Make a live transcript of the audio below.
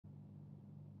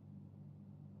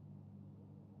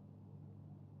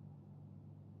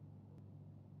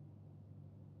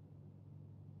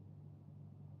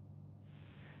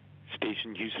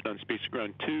station Houston on Space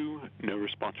Ground 2. No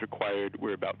response required.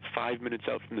 We're about 5 minutes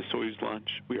out from the Soyuz launch.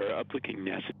 We are uplinking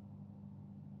NASA.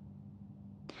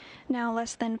 Now,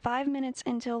 less than 5 minutes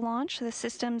until launch, the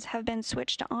systems have been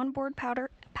switched to onboard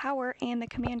power and the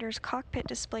commander's cockpit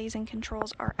displays and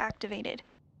controls are activated.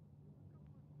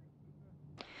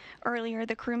 Earlier,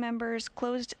 the crew members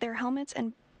closed their helmets,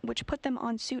 which put them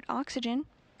on suit oxygen.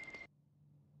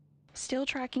 Still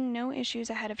tracking no issues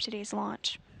ahead of today's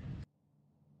launch.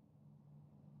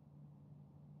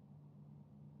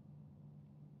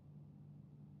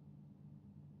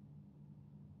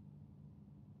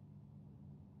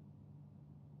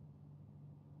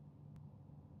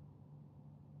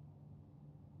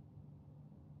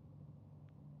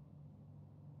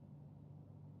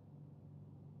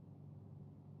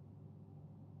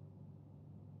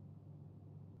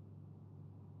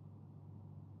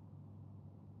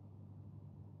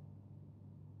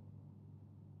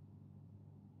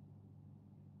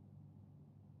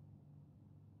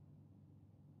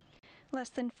 Less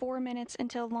than 4 minutes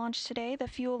until launch today, the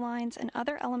fuel lines and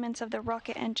other elements of the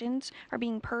rocket engines are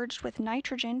being purged with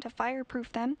nitrogen to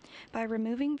fireproof them by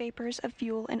removing vapors of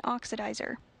fuel and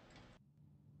oxidizer.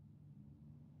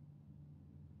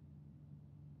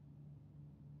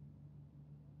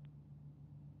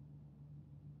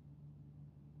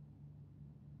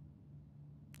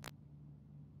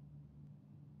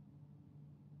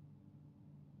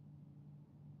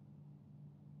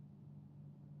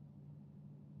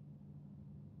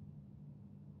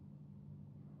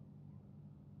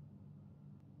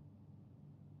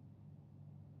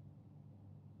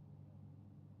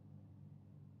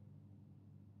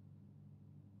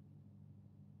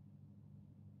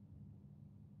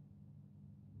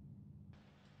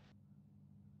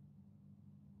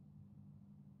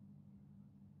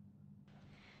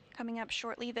 Coming up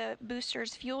shortly, the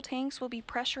booster's fuel tanks will be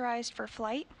pressurized for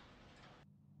flight.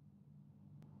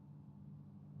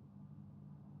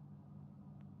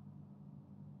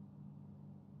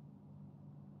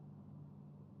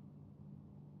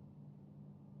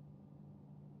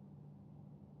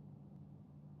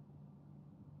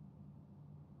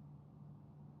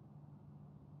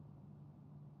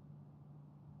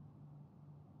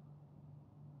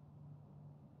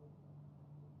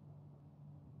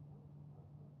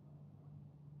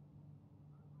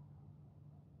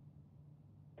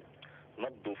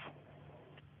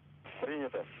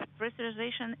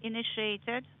 Pressurization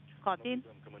initiated. Copy.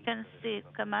 Can see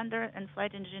commander and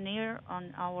flight engineer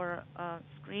on our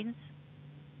screens.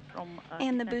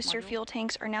 And the booster fuel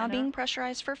tanks are now being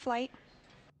pressurized for flight.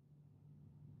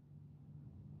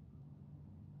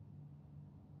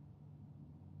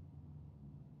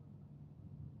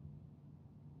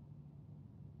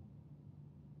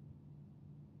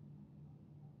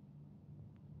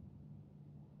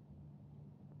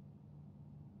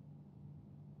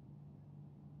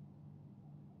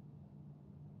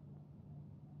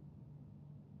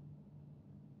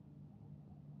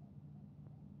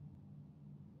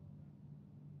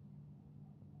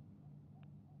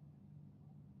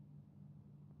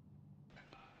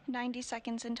 "90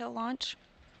 seconds until launch."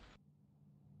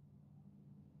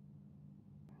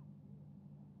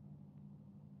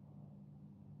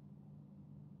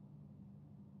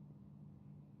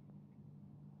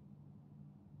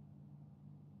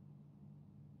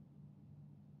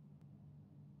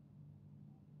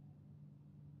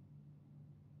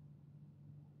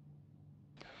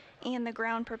 And the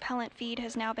ground propellant feed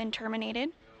has now been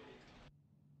terminated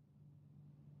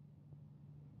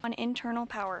on internal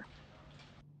power.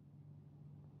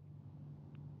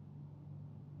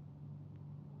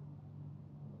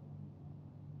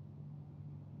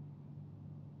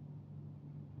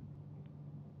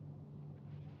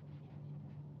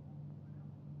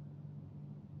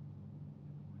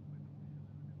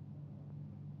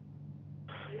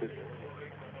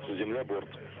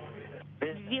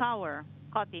 Power.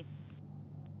 Copy.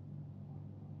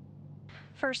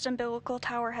 First umbilical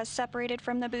tower has separated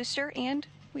from the booster, and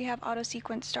we have auto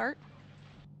sequence start.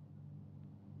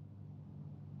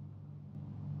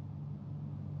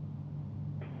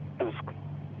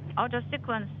 Auto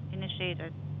sequence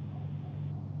initiated.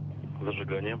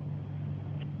 Зажигание.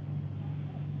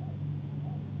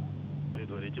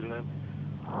 Предварительное.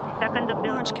 Second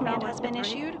umbilical Launch command tower has been separate.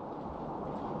 issued.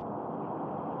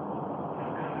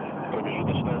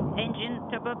 Промежуточное. Engine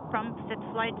turbo pumps at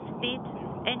flight speed.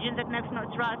 Engine at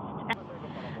maximum thrust.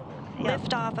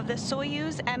 Liftoff of the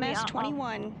Soyuz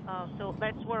MS-21. So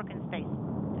let's work in space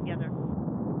together.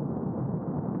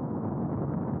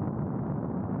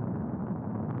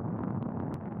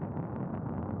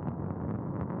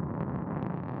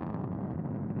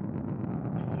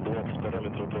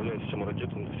 Параметры управляют системой All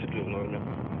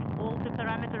the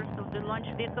parameters of the launch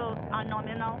vehicle are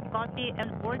nominal. Copy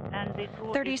and board, and the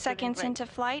crew 30 is seconds feeling into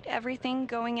flight, everything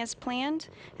going as planned.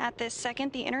 At this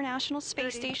second, the International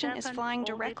Space 30 Station is seconds, flying all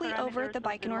the directly over parameters the of the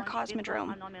Baikonur launch vehicle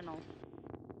Cosmodrome. are nominal.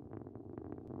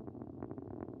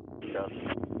 Yes.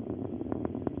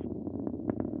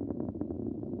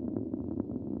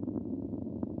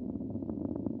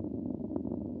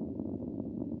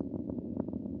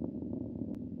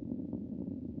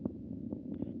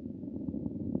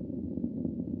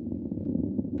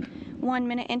 1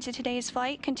 minute into today's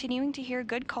flight, continuing to hear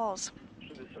good calls.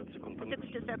 60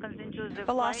 seconds into the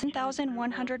Velocity flight,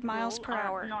 1,100 miles per are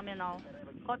hour. nominal.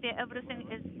 Copy, everything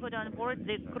is good on board.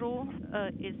 The crew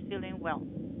is feeling well.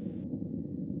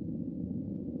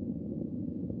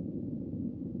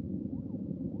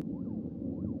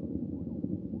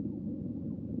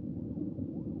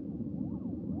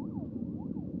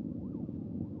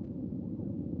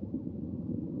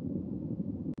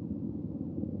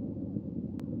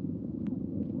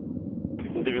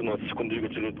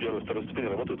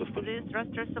 The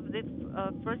thrusters of the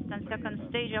first and second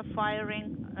stage are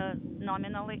firing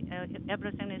nominally.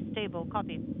 Everything is stable.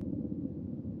 Copy.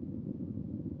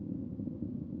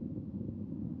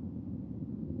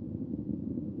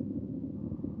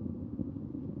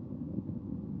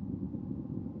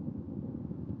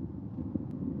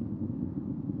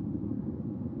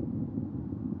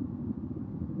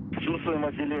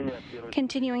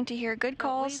 Continuing to hear good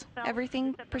calls,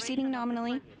 everything proceeding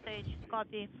nominally. Stage.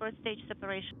 Copy. First stage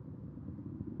separation.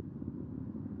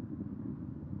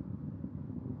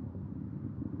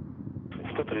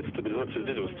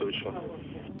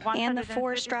 And the 4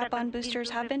 130 strap-on seconds boosters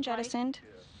into have the been flight. jettisoned.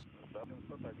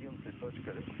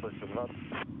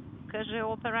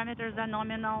 KGO parameters are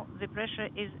nominal. The pressure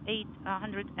is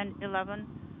 811.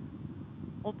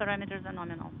 All parameters are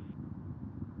nominal.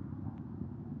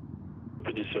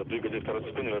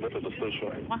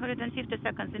 150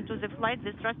 seconds into the flight,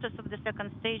 the thrusters of the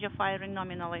second stage are firing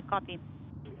nominally. Copy.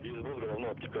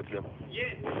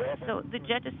 So the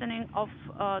jettisoning of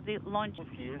the launch.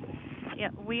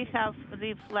 Yeah, we have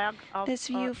the flag of This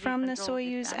view from the control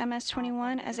Soyuz descent,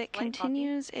 MS-21 as it flight.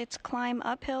 continues its climb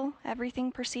uphill,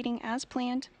 everything proceeding as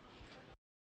planned.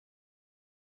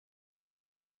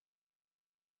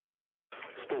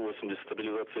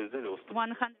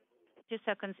 150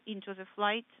 seconds into the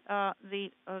flight, the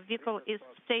vehicle is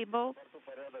stable.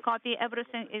 Copy,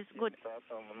 everything is good.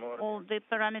 All the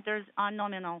parameters are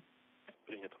nominal.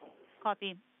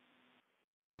 Copy.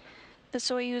 The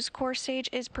Soyuz core stage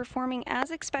is performing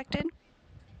as expected.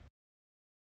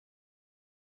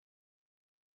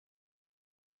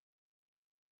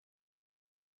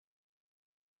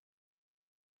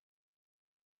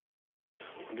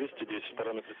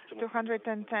 parameters.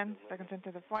 210 seconds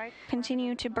into the flight.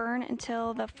 Continue to burn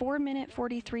until the 4-minute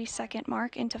 43-second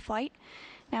mark into flight.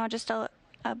 Now just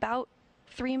about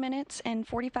 3 minutes and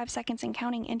 45 seconds and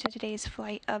counting into today's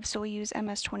flight of Soyuz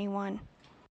MS-21.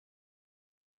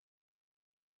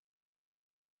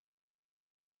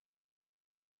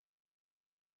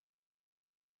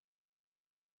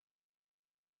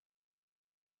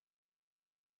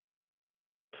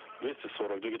 Two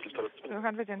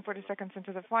 240 seconds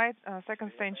into the flight.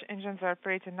 Second stage engines are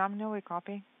operating nominally.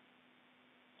 Copy.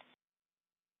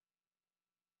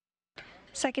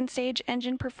 Second stage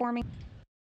engine performing.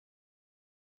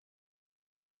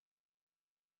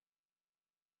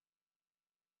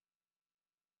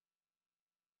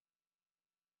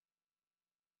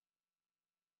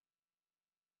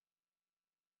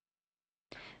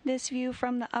 This view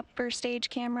from the upper stage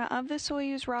camera of the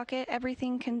Soyuz rocket,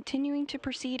 everything continuing to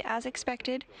proceed as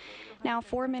expected. Now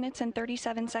 4 minutes and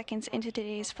 37 seconds into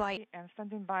today's flight. And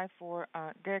standing by for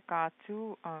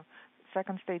GK2,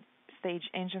 second stage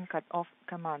engine cut-off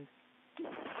command.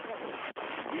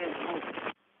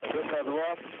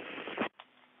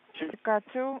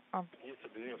 GK2,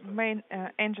 main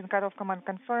engine cut-off command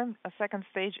confirmed. Second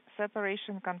stage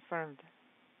separation confirmed.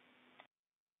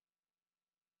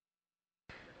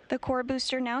 The core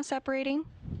booster now separating.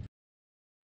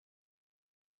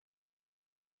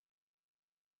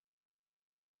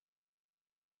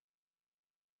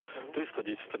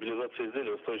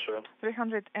 Stabilization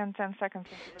 310 seconds.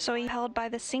 Soyuz held by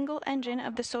the single engine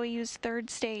of the Soyuz third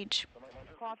stage.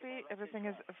 Copy. Everything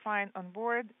is fine on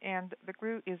board, and the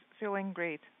crew is feeling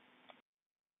great.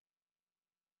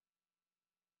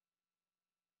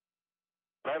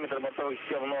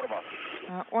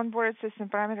 Onboard system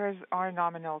parameters are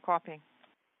nominal. Copy.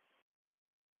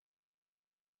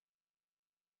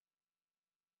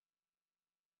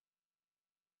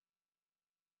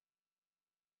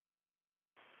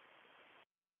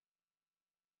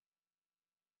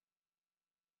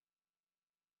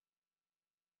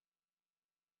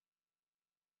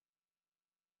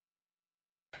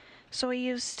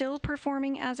 Soyuz still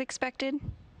performing as expected.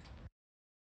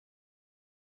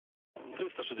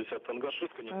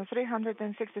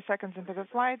 360 seconds into the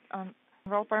flight.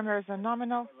 Roll parameters are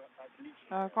nominal.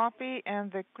 Copy,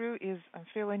 and the crew is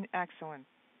feeling excellent.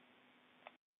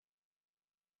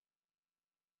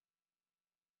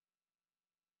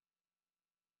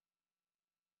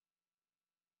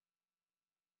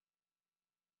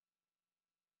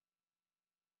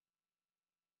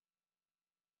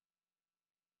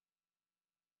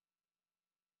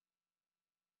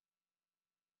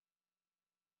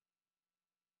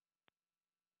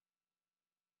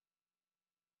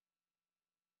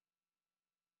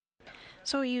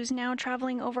 Soyuz now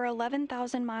traveling over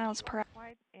 11,000 miles per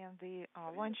hour. And the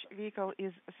launch vehicle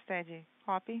is steady.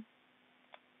 Copy.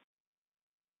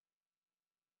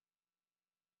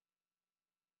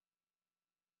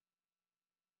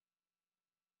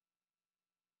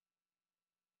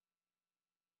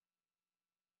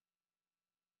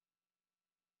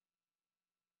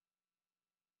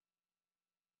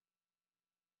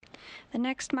 The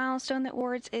next milestone that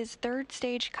awards is third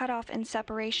stage cutoff and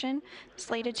separation,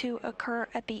 slated to occur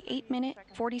at the 8-minute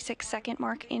 46-second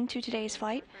mark into today's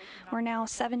flight. We're now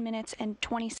 7 minutes and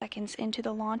 20 seconds into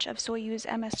the launch of Soyuz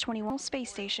MS-21 space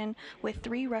station with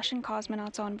 3 Russian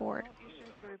cosmonauts on board.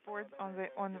 Report on the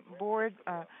on-board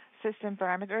system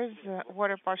parameters.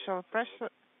 Water partial pressure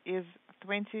is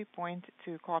 20.2.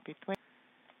 Copy.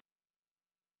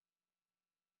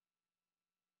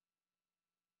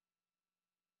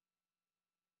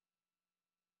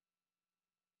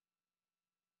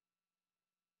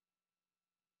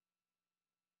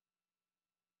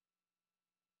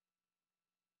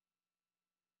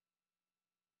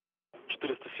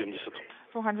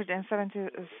 470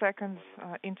 seconds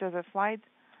into the flight.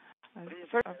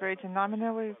 Operating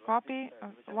nominally. Copy.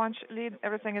 Launch lead.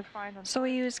 Everything is fine.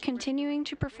 Soyuz continuing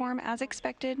to perform as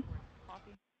expected.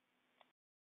 Copy.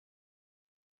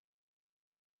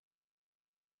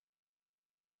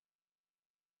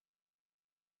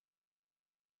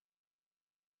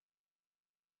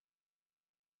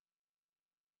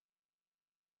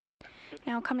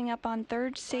 Now coming up on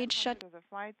third stage shut. The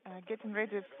flight, getting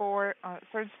ready for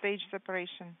third stage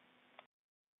separation.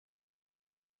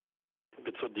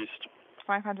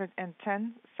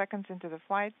 510 seconds into the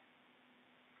flight.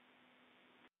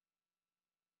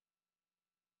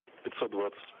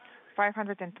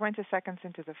 520 seconds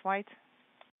into the flight.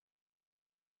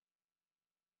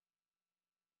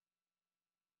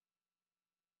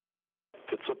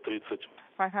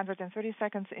 530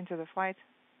 seconds into the flight.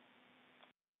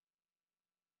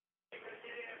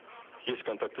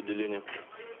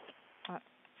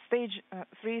 Stage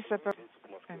 3 separation.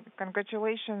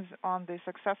 Congratulations on the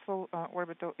successful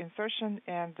orbital insertion,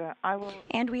 and I will.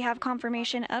 And we have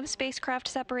confirmation of spacecraft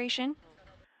separation.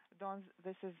 Don,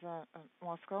 this is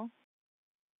Moscow.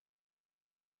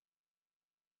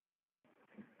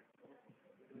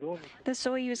 The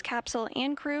Soyuz capsule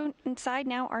and crew inside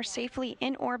now are safely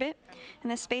in orbit,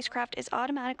 and the spacecraft is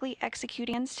automatically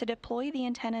executing to deploy the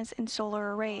antennas and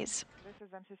solar arrays. This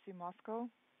is MCC Moscow.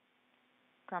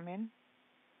 Come in.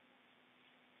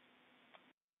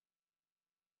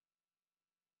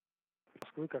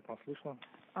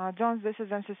 John, this is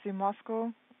MCC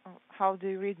Moscow. How do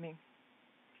you read me?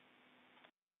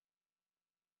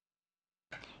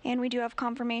 And we do have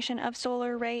confirmation of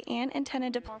solar array and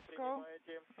antenna deployment. Moscow.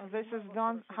 This is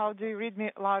Don. How do you read me?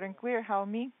 Loud and clear. Help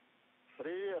me.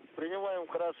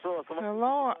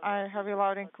 Hello, I have you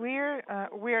loud and clear.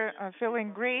 We're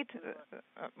feeling great.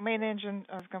 Main engine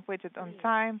is completed on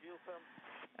time.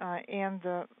 And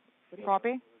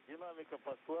copy.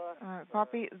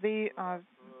 Copy. The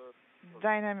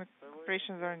dynamic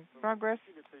operations are in progress.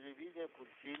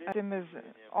 System is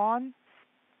on.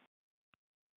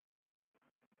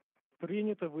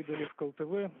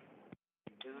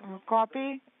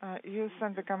 Copy. You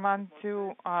send the command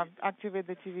to activate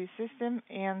the TV system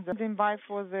and stand by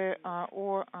for the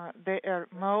air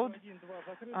mode.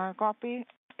 Copy.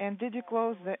 And did you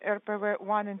close the RPV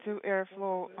 1 and 2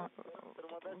 airflow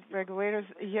regulators?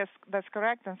 Yes, that's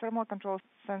correct. And thermal control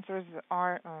sensors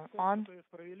are on.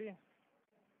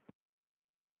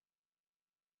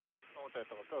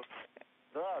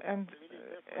 And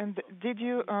did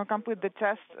you complete the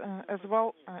test as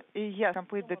well? Yes,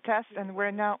 complete the test, and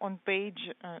we're now on page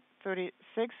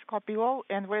 36. Copy all,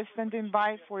 and we're standing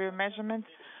by for your measurement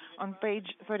on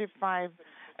page 35.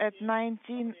 At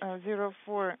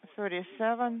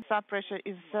 19:04:37, sub pressure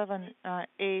is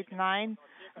 789,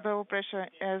 bow pressure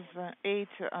is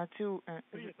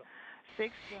 820.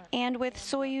 And with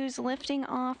Soyuz lifting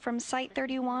off from Site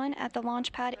 31 at the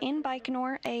launch pad in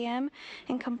Baikonur AM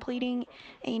and completing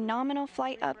a nominal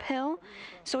flight uphill,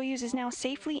 Soyuz is now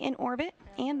safely in orbit,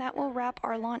 and that will wrap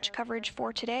our launch coverage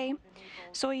for today.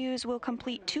 Soyuz will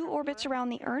complete 2 orbits around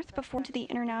the Earth before to the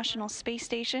International Space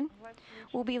Station.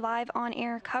 We'll be live on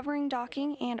air covering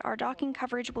docking, and our docking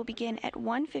coverage will begin at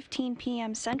 1:15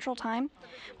 p.m. Central Time,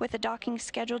 with the docking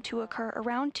scheduled to occur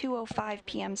around 2:05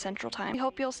 p.m. Central Time. We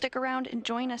hope you'll stick around and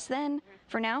join us then.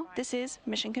 For now, this is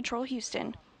Mission Control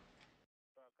Houston.